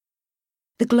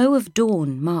The glow of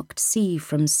dawn marked sea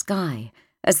from sky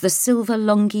as the silver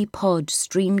longi pod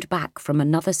streamed back from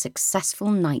another successful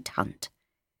night hunt.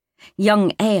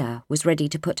 Young Aya was ready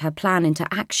to put her plan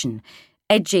into action,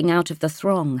 edging out of the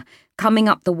throng, coming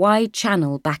up the wide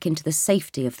channel back into the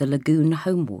safety of the lagoon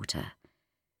homewater.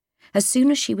 As soon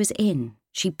as she was in,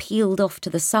 she peeled off to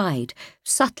the side,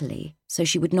 subtly so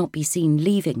she would not be seen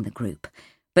leaving the group,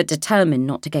 but determined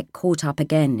not to get caught up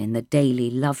again in the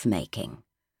daily lovemaking.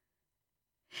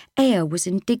 Aya was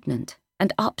indignant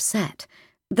and upset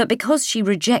that because she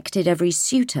rejected every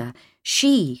suitor,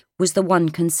 she was the one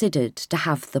considered to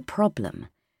have the problem.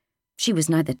 She was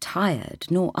neither tired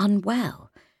nor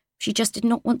unwell. She just did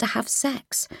not want to have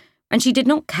sex, and she did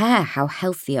not care how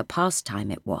healthy a pastime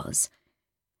it was.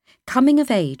 Coming of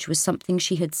age was something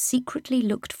she had secretly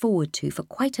looked forward to for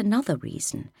quite another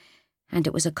reason, and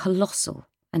it was a colossal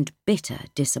and bitter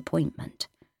disappointment.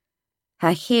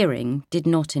 Her hearing did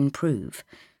not improve.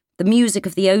 The music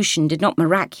of the ocean did not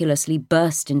miraculously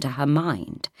burst into her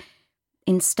mind.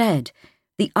 Instead,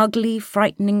 the ugly,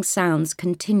 frightening sounds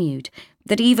continued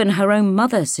that even her own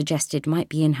mother suggested might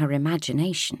be in her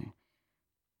imagination.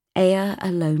 Aya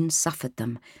alone suffered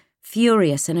them,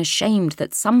 furious and ashamed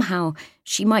that somehow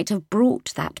she might have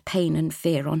brought that pain and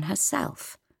fear on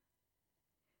herself.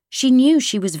 She knew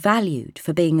she was valued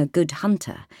for being a good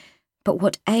hunter, but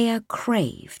what Aya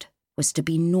craved was to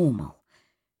be normal.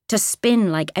 To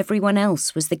spin like everyone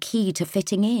else was the key to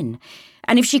fitting in,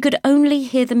 and if she could only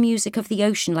hear the music of the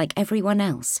ocean like everyone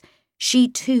else, she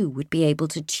too would be able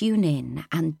to tune in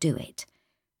and do it.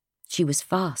 She was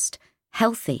fast,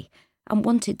 healthy, and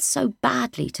wanted so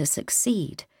badly to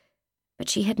succeed, but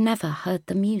she had never heard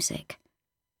the music.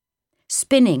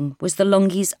 Spinning was the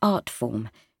longi's art form.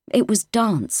 It was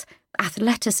dance,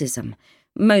 athleticism,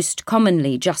 most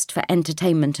commonly just for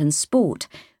entertainment and sport,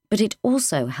 but it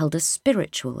also held a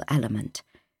spiritual element.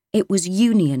 It was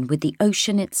union with the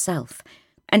ocean itself,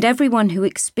 and everyone who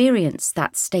experienced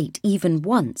that state even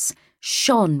once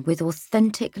shone with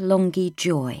authentic longi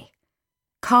joy.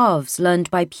 Calves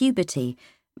learned by puberty,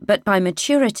 but by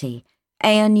maturity,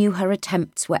 Aya knew her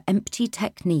attempts were empty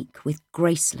technique with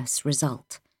graceless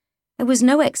result. There was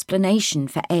no explanation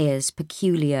for Aya's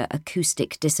peculiar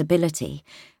acoustic disability,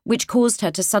 which caused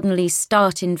her to suddenly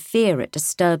start in fear at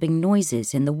disturbing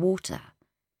noises in the water.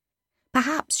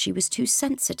 Perhaps she was too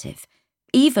sensitive,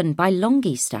 even by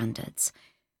longi standards.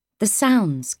 The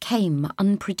sounds came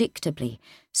unpredictably,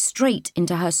 straight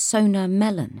into her sonar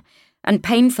melon, and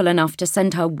painful enough to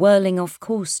send her whirling off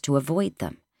course to avoid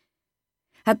them.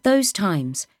 At those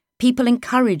times, people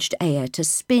encouraged Aya to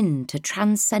spin to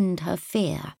transcend her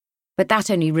fear, but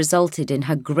that only resulted in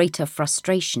her greater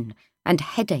frustration and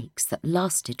headaches that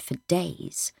lasted for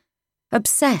days.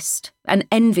 Obsessed and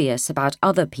envious about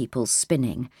other people's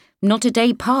spinning, not a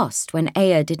day passed when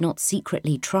Aya did not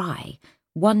secretly try,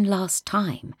 one last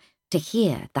time, to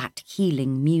hear that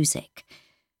healing music.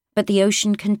 But the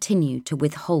ocean continued to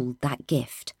withhold that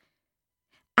gift.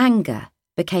 Anger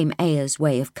became Aya's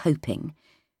way of coping.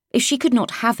 If she could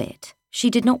not have it, she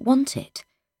did not want it.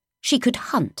 She could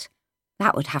hunt.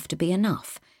 That would have to be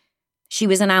enough. She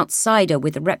was an outsider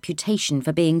with a reputation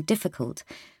for being difficult,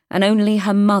 and only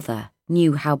her mother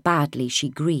knew how badly she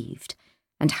grieved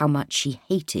and how much she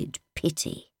hated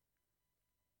pity.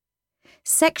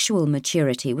 Sexual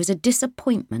maturity was a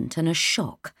disappointment and a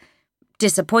shock.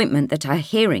 Disappointment that her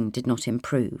hearing did not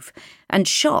improve, and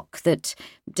shock that,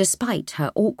 despite her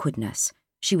awkwardness,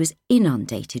 she was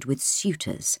inundated with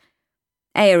suitors.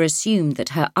 Aya assumed that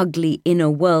her ugly inner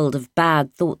world of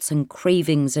bad thoughts and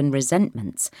cravings and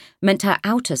resentments meant her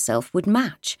outer self would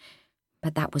match,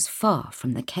 but that was far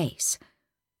from the case.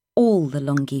 All the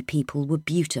longi people were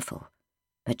beautiful,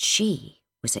 but she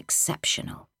was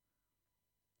exceptional.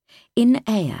 In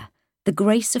Aya, the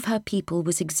grace of her people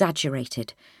was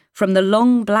exaggerated, from the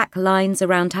long black lines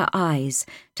around her eyes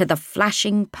to the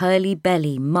flashing pearly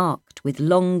belly marked with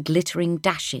long glittering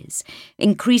dashes,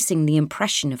 increasing the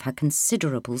impression of her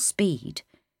considerable speed.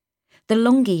 The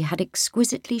longi had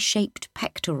exquisitely shaped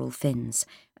pectoral fins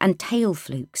and tail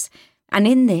flukes, and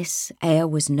in this Aya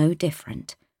was no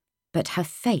different, but her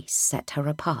face set her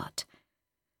apart.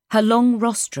 Her long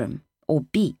rostrum, or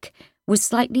beak, was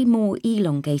slightly more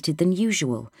elongated than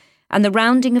usual, and the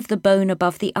rounding of the bone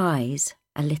above the eyes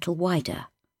a little wider.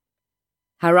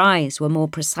 Her eyes were more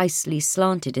precisely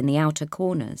slanted in the outer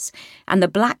corners, and the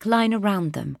black line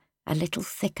around them a little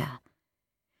thicker.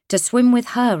 To swim with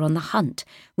her on the hunt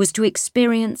was to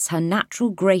experience her natural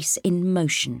grace in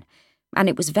motion, and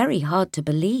it was very hard to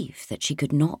believe that she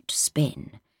could not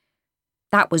spin.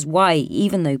 That was why,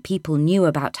 even though people knew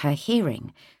about her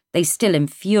hearing, they still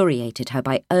infuriated her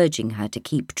by urging her to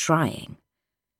keep trying.